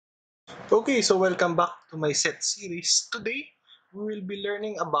Okay, so welcome back to my set series. Today, we will be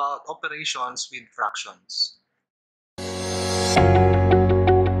learning about operations with fractions.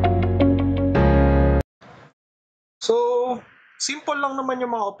 So, simple lang naman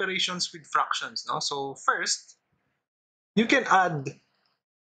yung mga operations with fractions, no? So, first, you can add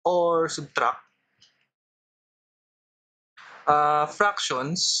or subtract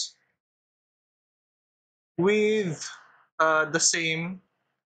fractions with the same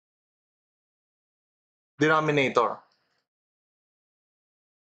denominator.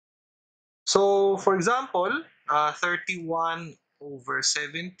 So, for example, 31 over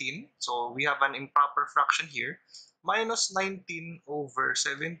 17. So, we have an improper fraction here. Minus 19 over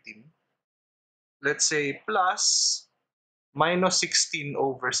 17. Let's say plus minus 16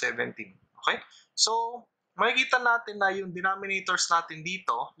 over 17. Okay? So, makikita natin na yung denominators natin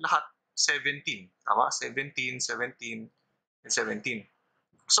dito, lahat 17. Tama? 17, 17, and 17.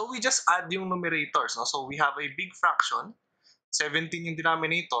 So, we just add yung numerators. No? So, we have a big fraction. 17 yung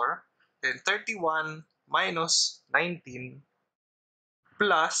denominator. Then 31 minus 19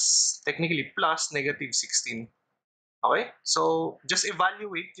 plus, technically plus negative 16. Okay? So, just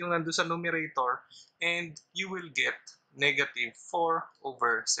evaluate yung nandun sa numerator and you will get negative 4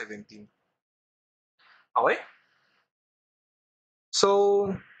 over 17. Okay?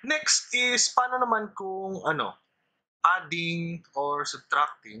 So, next is paano naman kung adding or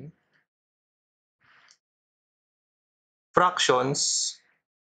subtracting fractions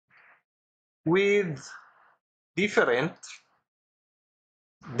with different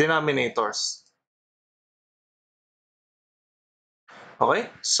denominators. Okay?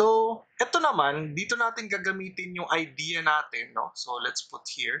 So, ito naman, dito natin gagamitin yung idea natin, no? So, let's put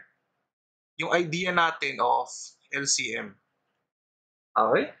here yung idea natin of LCM.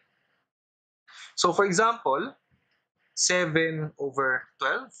 Okay? So, for example, 7 over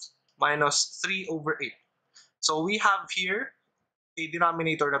 12 minus 3 over 8. So, we have here a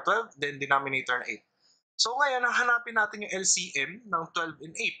denominator na 12, then denominator na 8. So, ngayon, hanapin natin yung LCM ng 12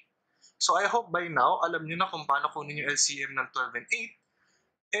 and 8. So, I hope by now, alam nyo na kung paano kunin yung LCM ng 12 and 8.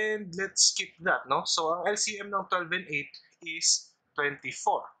 And let's skip that, no? So, ang LCM ng 12 and 8 is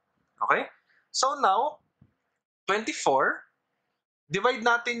 24. Okay? So, now, 24, divide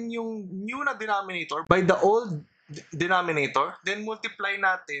natin yung new na denominator by the old denominator, then multiply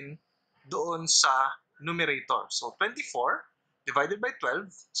natin doon sa numerator. So, 24 divided by 12,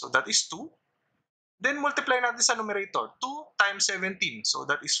 so that is 2. Then, multiply natin sa numerator. 2 times 17, so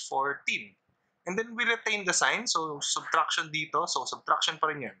that is 14. And then, we retain the sign, so subtraction dito, so subtraction pa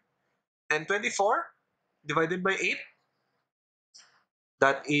rin yan. Then, 24 divided by 8,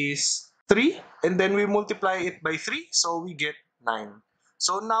 that is 3. And then, we multiply it by 3, so we get 9.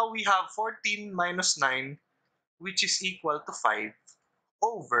 So, now we have 14 minus 9, which is equal to 5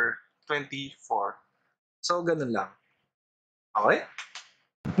 over 24. So, ganun lang. Okay?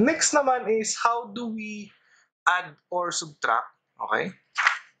 Next naman is how do we add or subtract? Okay?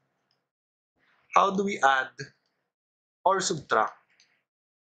 How do we add or subtract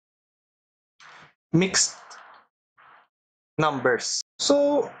mixed numbers?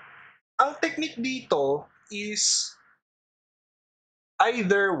 So, ang technique dito is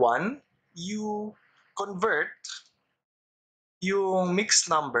either one, you convert yung mixed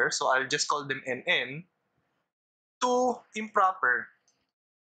number, so I'll just call them NN, to improper.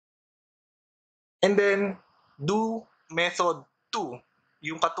 And then, do method 2.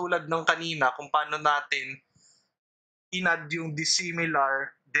 Yung katulad ng kanina kung paano natin inadd yung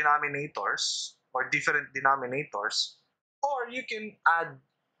dissimilar denominators or different denominators. Or you can add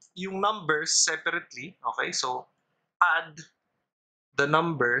yung numbers separately. Okay, so add the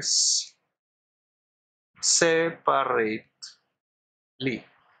numbers separately.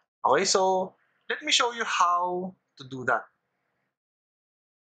 Okay, so let me show you how to do that.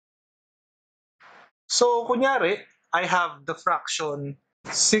 So, kunyari, I have the fraction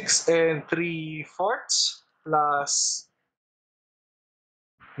 6 and 3/4 plus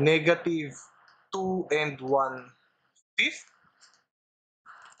negative 2 and 1/5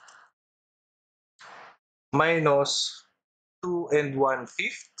 minus 2 and 1/5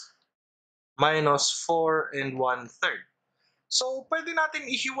 minus 4 and 1/3. So, pwede natin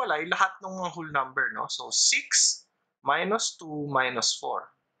ihiwalay lahat ng mga whole number, no? So, 6 minus 2 minus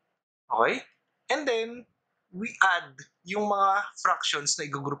 4. Okay? And then, we add yung mga fractions na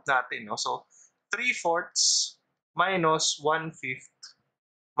i-group natin, no? So, 3/4 minus 1/5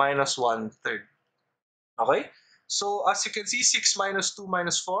 minus 1/3. Okay? So, as you can see, 6 minus 2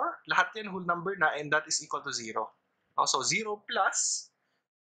 minus 4, lahat yan whole number na, and that is equal to 0. So, 0 plus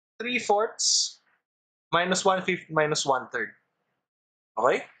 3/4 minus 1/5 minus 1/3.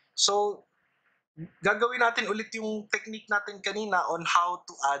 Okay? So, gagawin natin ulit yung technique natin kanina on how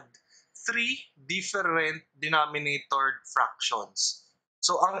to add three different denominator fractions.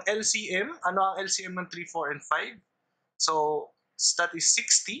 So, ang LCM, ano ang LCM ng 3, 4, and 5? So, that is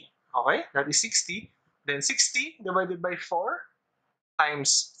 60. Okay? That is 60. Then 60 divided by 4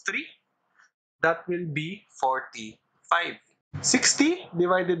 times 3, that will be 45. 60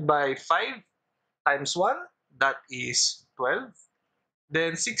 divided by 5 times 1, that is 12.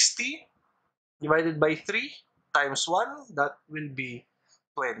 Then 60 divided by 3 times 1, that will be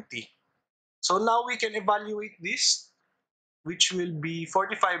 20. So now we can evaluate this, which will be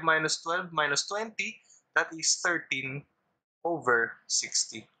 45 minus 12 minus 20, that is 13 over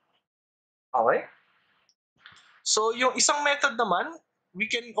 60. Okay? So yung isang method naman, we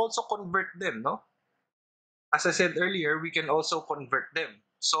can also convert them, no? As I said earlier, we can also convert them.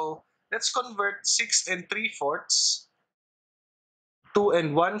 So let's convert 6 and 3/4, 2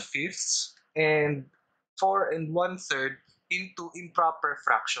 and 1/5, and 4 and 1/3 into improper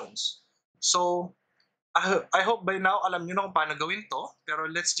fractions. So I hope by now alam nyo na kung paano gawin to, pero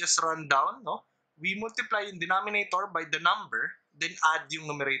let's just run down, no? We multiply yung denominator by the number, then add yung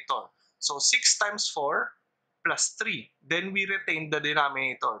numerator. So 6 times 4 plus 3. Then we retain the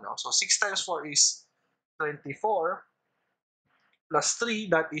denominator, no? So 6 times 4 is 24 plus 3,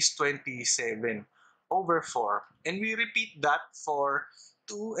 that is 27 over 4. And we repeat that for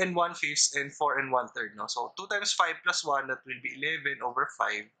 2 and 1/5 and 4 and 1/3, no? So 2 times 5 plus 1, that will be 11 over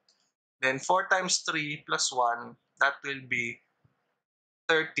 5. Then 4 times 3 plus 1, that will be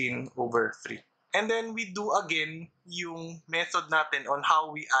 13 over 3. And then we do again yung method natin on how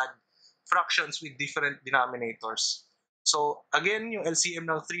we add fractions with different denominators. So again, yung LCM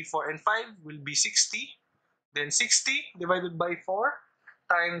ng 3, 4, and 5 will be 60. Then 60 divided by 4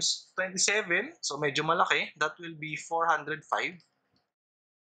 times 27, so medyo malaki, that will be 405.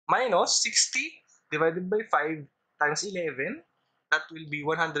 Minus 60 divided by 5 times 11, that will be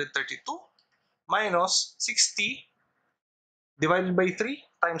 132. Minus 60 divided by 3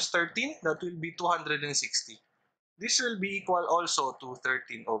 times 13, that will be 260. This will be equal also to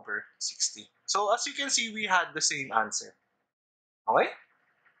 13 over 60. So as you can see, we had the same answer. Okay?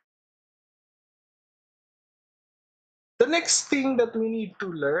 The next thing that we need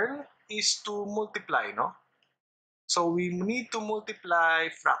to learn is to multiply, no? So we need to multiply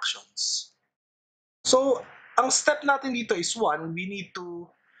fractions. So ang step natin dito is 1, we need to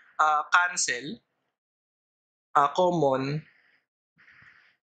cancel common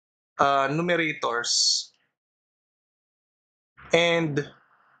numerators and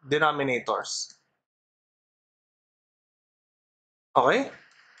denominators. Okay?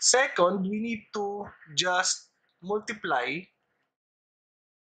 Second, we need to just multiply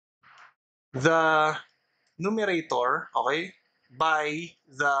the numerator, okay, by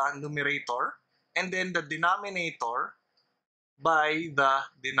the numerator, and then the denominator by the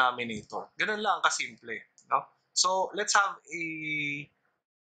denominator. Ganun lang kasimple, no? So, let's have a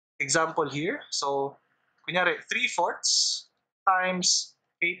example here. So, kunyari, 3/4 times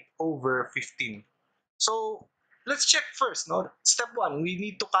 8 over 15. So, let's check first, no? Step 1, we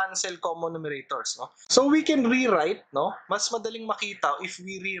need to cancel common numerators, no? So, we can rewrite, no? Mas madaling makita if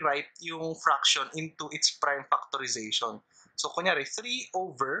we rewrite yung fraction into its prime factorization. So, kunyari, 3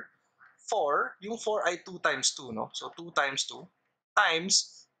 over 4, yung 4 ay 2 times 2, no? So, 2 times 2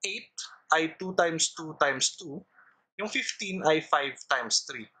 times 8 ay 2 times 2 times 2. Yung 15 ay 5 times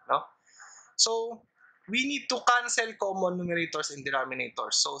 3, no? So, we need to cancel common numerators and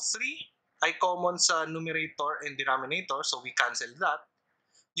denominators. So, 3 ay common sa numerator and denominator. So, we cancel that.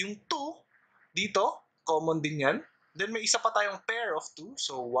 Yung 2, dito, common din yan. Then, may isa pa tayong pair of 2.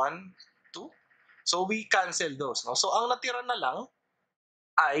 So, 1, 2. So, we cancel those, no? So, ang natira na lang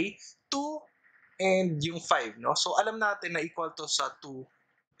ay 2 and yung 5, no? So, alam natin na equal to sa 2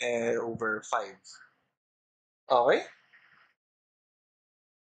 over 5. Okay?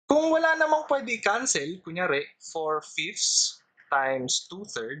 Kung wala namang pwede cancel, kunyari, 4/5 times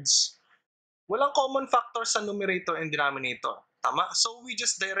 2/3, walang common factor sa numerator and denominator. Tama? So, we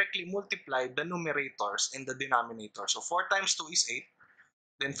just directly multiply the numerators and the denominator. So, 4 times 2 is 8.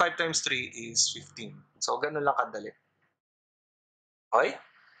 Then, 5 times 3 is 15. So, ganun lang kadali. Okay?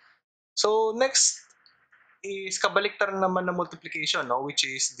 So, next is kabaliktaran naman ng multiplication, no? Which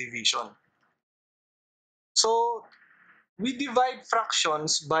is division. So, we divide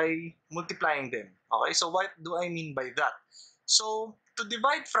fractions by multiplying them. Okay, so what do I mean by that? So, to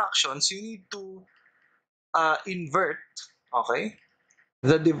divide fractions, you need to invert, okay,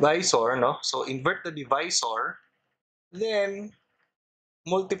 the divisor, no? So, invert the divisor, then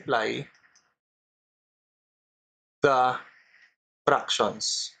multiply the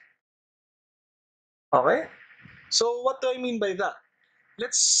fractions. Okay? So, what do I mean by that?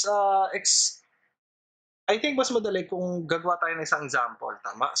 Let's, I think mas madali kung gagawa tayo ng isang example,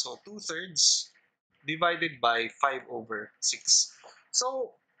 tama? So, 2/3 divided by 5/6.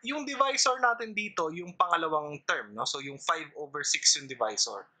 So, yung divisor natin dito, yung pangalawang term, no? So, yung 5/6 yung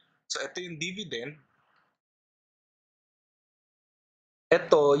divisor. So, ito yung dividend.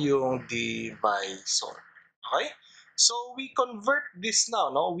 Ito yung divisor. Okay? So, we convert this now,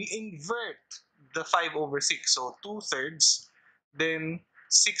 no? We invert the 5/6. So, 2/3, then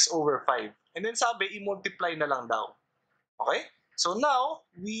 6/5. And then sabi, i-multiply na lang daw. Okay? So now,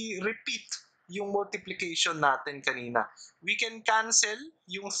 we repeat yung multiplication natin kanina. We can cancel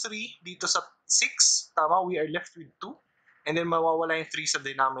yung 3 dito sa 6. Tama? We are left with 2. And then mawawala yung 3 sa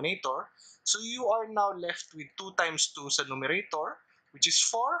denominator. So you are now left with 2 times 2 sa numerator, which is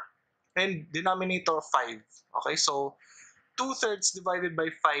 4. And denominator 5. Okay? So 2/3 divided by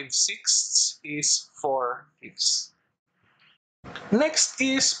 5/6 is 4/5. Next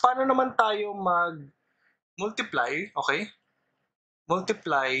is, paano naman tayo mag-multiply, okay?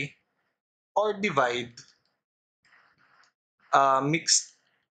 Multiply or divide mixed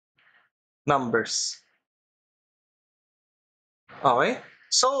numbers. Okay?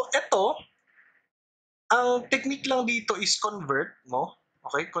 So, ito, ang technique lang dito is convert mo.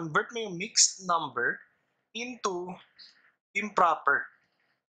 Okay? Convert mo yung mixed number into improper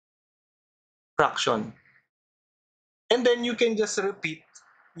fraction. And then, you can just repeat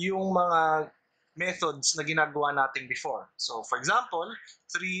yung mga methods na ginagawa natin before. So, for example,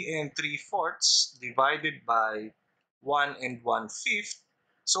 3 and 3/4 divided by 1 and 1/5.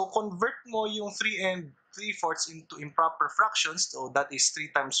 So, convert mo yung 3 and 3/4 into improper fractions. So, that is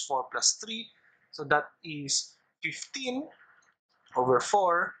 3 times 4 plus 3. So, that is 15/4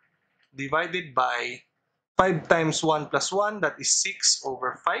 divided by 5 times 1 plus 1. That is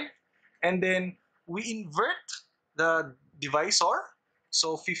 6/5. And then, we invert the divisor.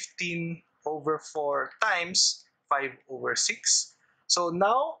 So, 15/4 times 5/6. So,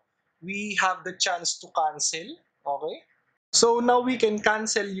 now, we have the chance to cancel. Okay? So now we can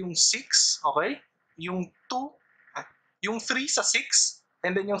cancel yung 6, okay? Yung 2, yung 3 sa 6,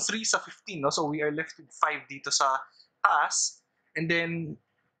 and then yung 3 sa 15, no? So we are left with 5 dito sa taas, and then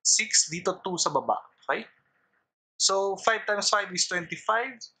 6 dito, 2 sa baba, okay? So 5 times 5 is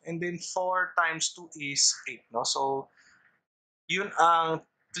 25, and then 4 times 2 is 8, no? So yun ang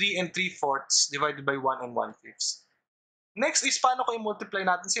 3 and 3/4 divided by 1 and 1/5. Next is paano ko i-multiply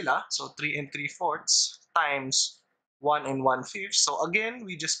natin sila? So 3 and 3/4 times 1 and 1/5. So again,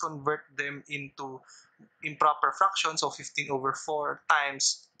 we just convert them into improper fractions. So 15/4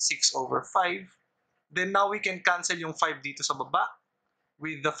 times 6/5. Then now we can cancel yung 5 dito sa baba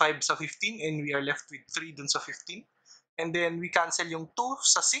with the 5 sa 15, and we are left with 3 dun sa 15. And then we cancel yung 2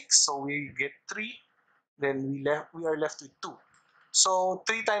 sa 6, so we get 3. Then we are left with 2. So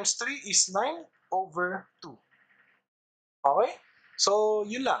 3 times 3 is 9/2. Okay? So,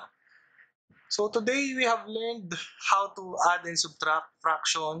 yun lang. So, today we have learned how to add and subtract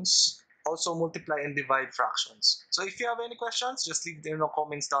fractions, also multiply and divide fractions. So, if you have any questions, just leave them in the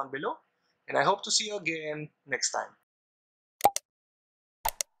comments down below. And I hope to see you again next time.